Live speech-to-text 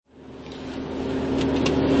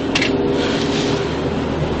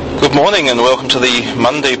Good morning and welcome to the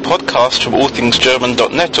Monday podcast from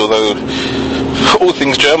allthingsgerman.net. Although for All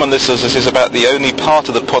Things German listeners, this is about the only part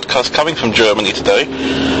of the podcast coming from Germany today.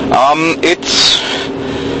 It's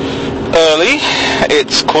early,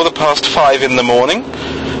 it's 5:15 in the morning,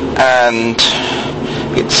 and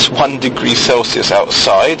it's 1 degree Celsius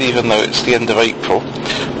outside, even though it's the end of April.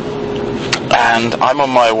 And I'm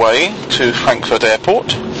on my way to Frankfurt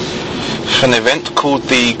Airport for an event called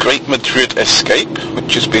the Great Madrid Escape,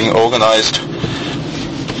 which is being organised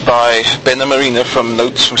by Ben and Marina from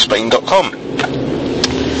notesfromspain.com.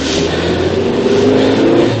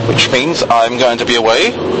 Which means I'm going to be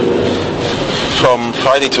away from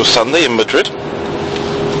Friday till Sunday in Madrid.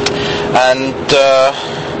 And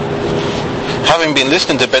having been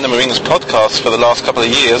listening to Ben and Marina's podcast for the last couple of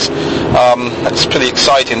years, it's pretty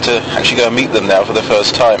exciting to actually go and meet them now for the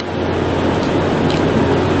first time.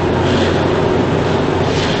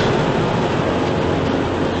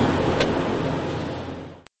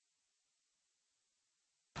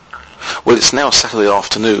 Well, it's now Saturday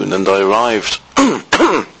afternoon, and I arrived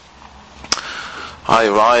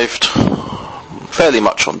fairly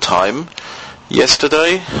much on time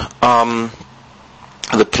yesterday.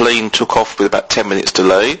 The plane took off with about 10 minutes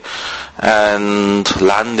delay and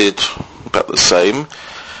landed about the same,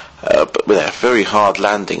 but with a very hard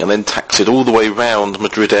landing, and then taxied all the way round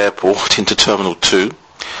Madrid Airport into Terminal 2,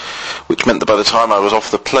 which meant that by the time I was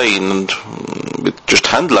off the plane and with just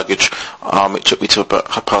hand luggage, it took me to about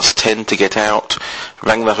 10:30 to get out.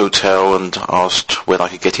 Rang the hotel and asked when I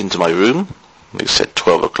could get into my room. They said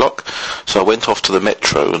 12 o'clock. So I went off to the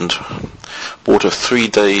metro and bought a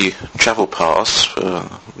 3-day travel pass for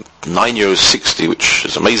 €9.60, which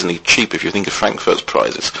is amazingly cheap if you think of Frankfurt's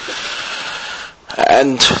prices.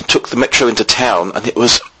 And took the metro into town, and it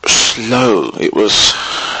was slow. It was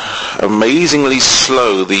amazingly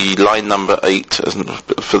slow, the line number 8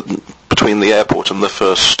 between the airport and the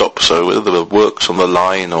first stop. So whether there were works on the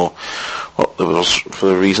line or what there was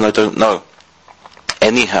for a reason, I don't know.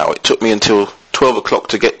 Anyhow, it took me until 12 o'clock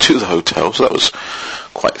to get to the hotel, so that was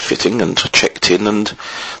quite fitting, and checked in, and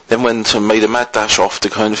then went and made a mad dash off to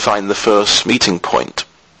kind of find the first meeting point.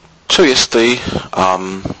 So yesterday, I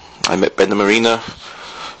met Ben and Marina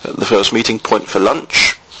at the first meeting point for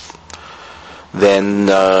lunch. Then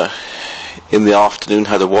in the afternoon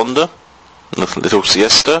had a wander, a little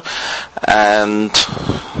siesta, and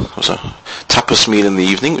there was a tapas meal in the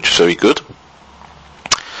evening, which was very good.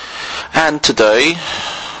 And today,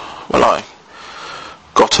 well, I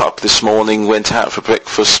got up this morning, went out for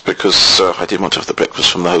breakfast because I didn't want to have the breakfast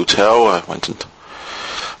from the hotel. I went and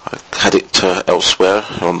I had it elsewhere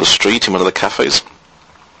on the street in one of the cafes.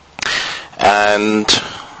 And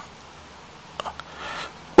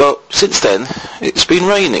well, since then, it's been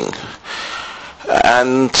raining,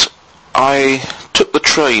 and I took the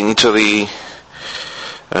train to the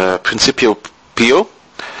Principio Pio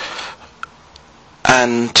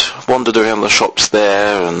and wandered around the shops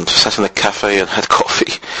there and sat in a cafe and had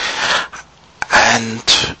coffee. And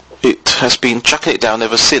it has been chucking it down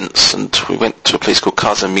ever since, and we went to a place called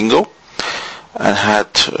Casa Mingo and had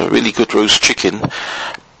a really good roast chicken,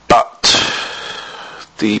 but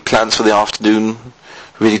the plans for the afternoon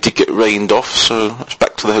really did get rained off, so I was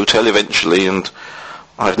back to the hotel eventually, and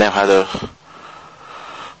I've now had a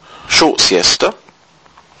short siesta,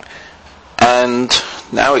 and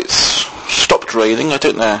now it's stopped raining. I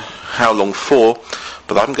don't know how long for,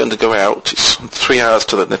 but I'm going to go out. It's 3 hours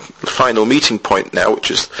to the final meeting point now,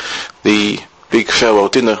 which is the big farewell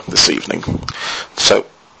dinner this evening. So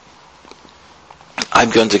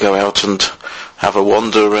I'm going to go out and have a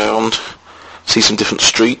wander around, see some different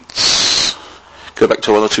streets, go back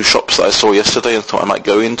to 1 or 2 shops that I saw yesterday and thought I might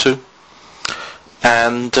go into,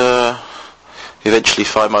 and eventually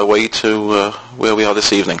find my way to where we are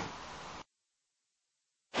this evening.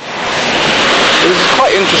 This is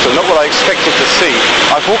quite interesting, not what I expected to see.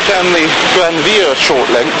 I've walked down the Gran Via a short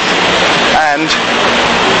length, and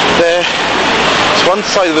there's one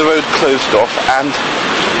side of the road closed off, and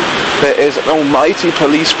there is an almighty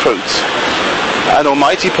police presence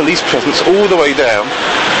all the way down,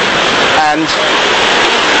 and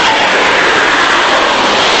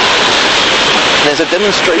there's a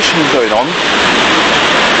demonstration going on.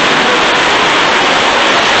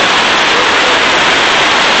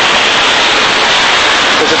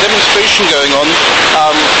 There's a demonstration going on,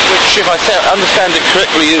 which, if I understand it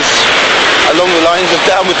correctly, is along the lines of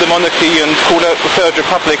down with the monarchy and called out the Third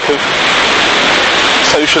Republic of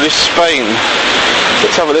Socialist Spain.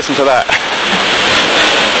 Let's have a listen to that.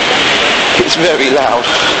 It's very loud.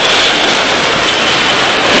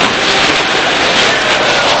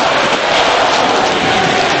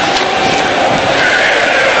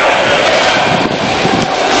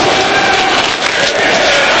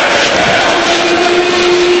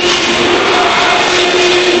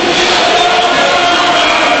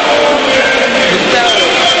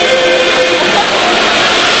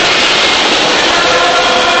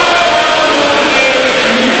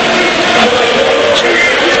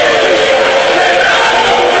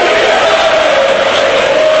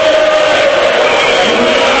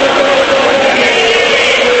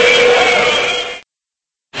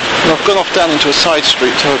 gone off down into a side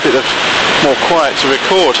street to have a bit of more quiet to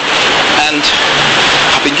record, and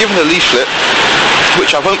I've been given a leaflet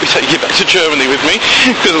which I won't be taking back to Germany with me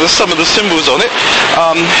because of some of the symbols on it.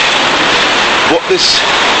 What this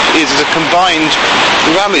is a combined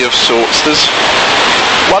rally of sorts. There's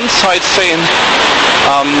one side saying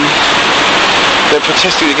they're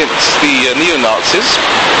protesting against the neo-Nazis,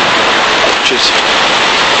 which is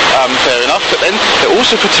fair enough, but then they're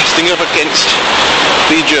also protesting against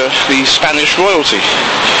the Spanish royalty,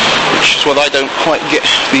 which is what I don't quite get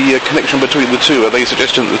the connection between the two. Are they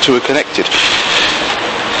suggesting that the two are connected?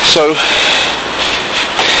 So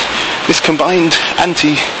this combined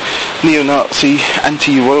anti-neo-Nazi,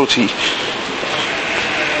 anti-royalty,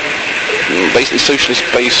 basically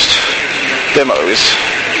socialist-based demo is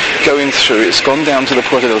going through. It's gone down to the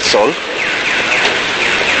Puerta del Sol,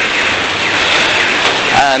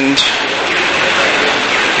 and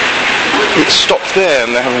it stopped there,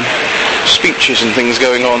 and they're having speeches and things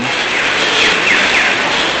going on.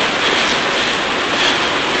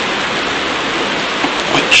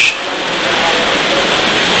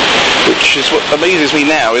 Which is what amazes me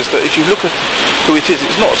now, is that if you look at who it is,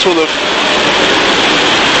 it's not sort of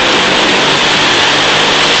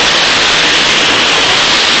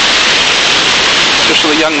just for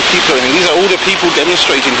the young people. These are older people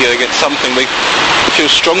demonstrating here against something they feel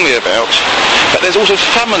strongly about. But there's also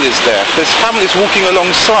families there. There's families walking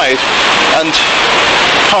alongside and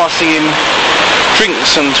passing in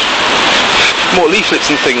drinks and more leaflets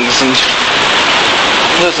and things, and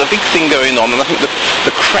there's a big thing going on, and I think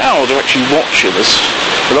the crowd are actually watching. There's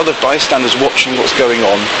a lot of bystanders watching what's going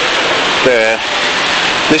on. They're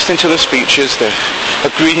listening to the speeches, they're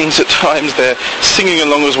agreeing at times, they're singing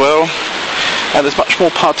along as well, and there's much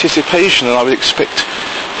more participation than I would expect,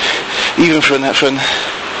 even for a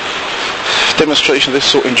demonstration of this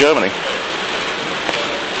sort in Germany.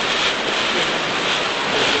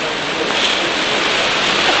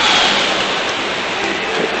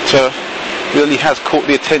 It really has caught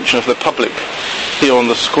the attention of the public here on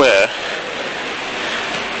the square.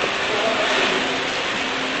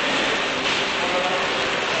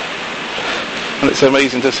 And it's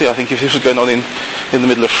amazing to see. I think if this was going on in the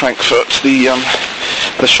middle of Frankfurt, the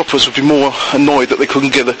shoppers would be more annoyed that they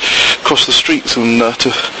couldn't get across the streets and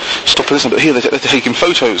to stop and listen. But here they're taking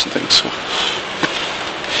photos and things. So.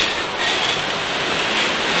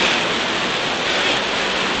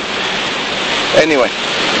 Anyway,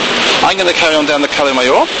 I'm going to carry on down the Calle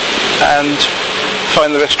Mayor and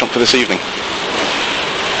find the restaurant for this evening.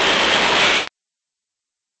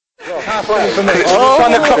 It's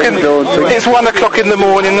 1 o'clock in the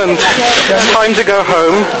morning, and it's time to go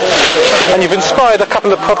home. And you've inspired a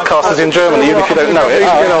couple of podcasters in Germany, even if you don't know it.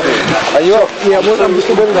 Are you up? Yeah, I'm just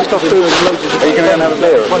getting the stuff through. Are you going to have a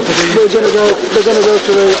beer? They're going to go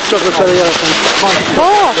to the chocolateria.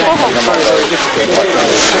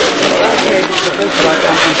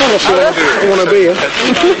 I want to be here.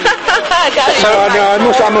 So I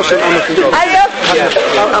mustn't.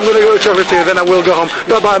 I'm going to go to chocolateria, then I will go home.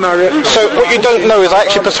 Bye-bye, Maria. So what you don't know is I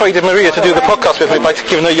actually persuaded Maria to do the podcast with me by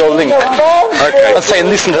giving her your link. Okay. And saying,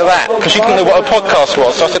 listen to that, because she didn't know what a podcast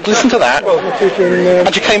was. So I said, listen to that.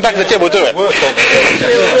 And she came back and said, yeah, we'll do it.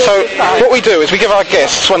 So what we do is we give our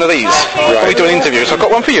guests one of these. Right. We do an interview. So I've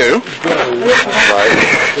got one for you. Right.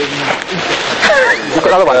 I've got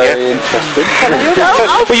another one here. Interesting.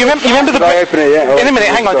 Well, you remember the... Open it, yeah. In a minute,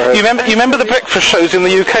 hang on. You remember the breakfast shows in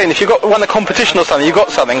the UK, and if you won a competition or something, you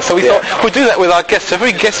got something. So we thought we'd do that with our guests.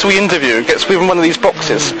 Every guest we interview gets given one of these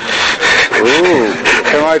boxes. Ooh.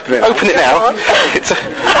 Can I open it? Open it now. It's a...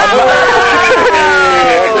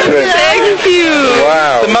 Thank you.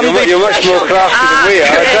 Wow. You're much more classy than we are,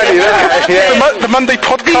 I tell you that. Yeah. The Monday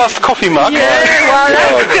podcast coffee mug. Yeah, well,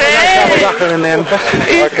 that's great.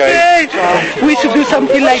 It's great. We should do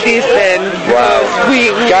something like this then. Wow.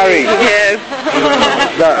 Yes. Gary.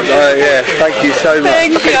 Yeah, thank you so much.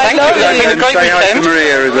 Thank you. Thank you. It's been a great Say hi to weekend.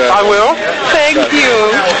 Maria as well. I will. Thank you.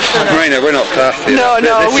 Marina, we're not classy. No,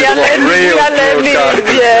 This we is are what learning. real We are learning. broadcasting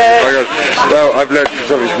is. Yeah. Oh my God. Well, I've learned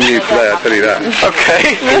something from you today, I'll tell you that.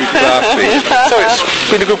 Okay. Classy. So it's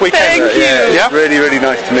been a good weekend. Thank you. Yeah. It's really, really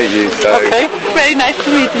nice to meet you. So. Okay. Very nice to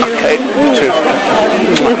meet you. Okay. You too.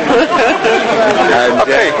 And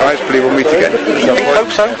Okay. hopefully we'll meet again. I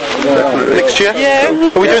hope so. Next year? Yeah.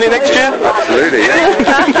 Are we doing it next year? Absolutely,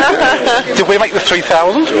 yeah. Did we make the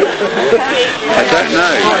 3,000? I don't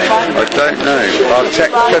know. I'll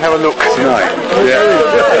check. Go and have a look. Tonight.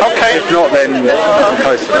 Yeah. Okay. If not, then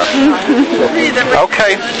close enough.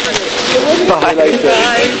 Okay. Bye. Bye.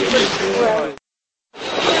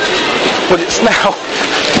 Well, it's now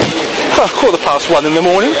 1:15 in the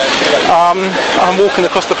morning. I'm walking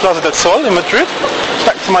across the Plaza del Sol in Madrid,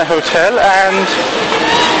 back to my hotel, and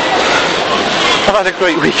I've had a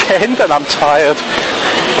great weekend and I'm tired.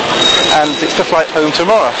 And it's the flight home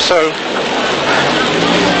tomorrow. So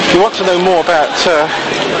if you want to know more about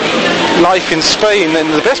life in Spain,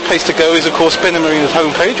 then the best place to go is, of course, Ben and Marina's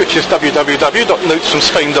homepage, which is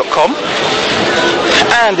www.notesfromspain.com.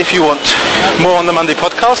 And if you want more on the Monday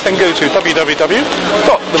podcast, then go to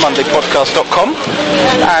www.themondaypodcast.com.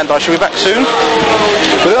 And I shall be back soon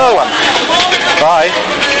with another one. Bye.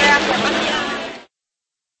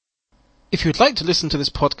 If you'd like to listen to this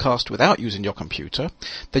podcast without using your computer,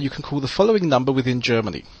 then you can call the following number within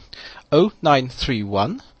Germany: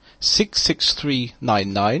 0931 663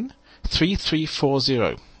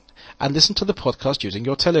 3340, and listen to the podcast using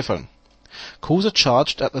your telephone. Calls are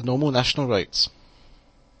charged at the normal national rates.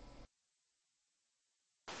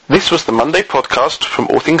 This was the Monday podcast from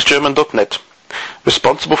allthingsgerman.net.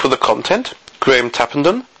 Responsible for the content, Graham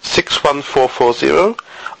Tappenden, 61440,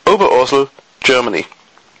 Oberursel, Germany.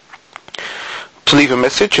 To leave a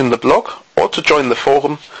message in the blog or to join the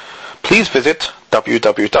forum, please visit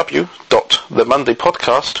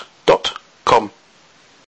www.themondaypodcast.com.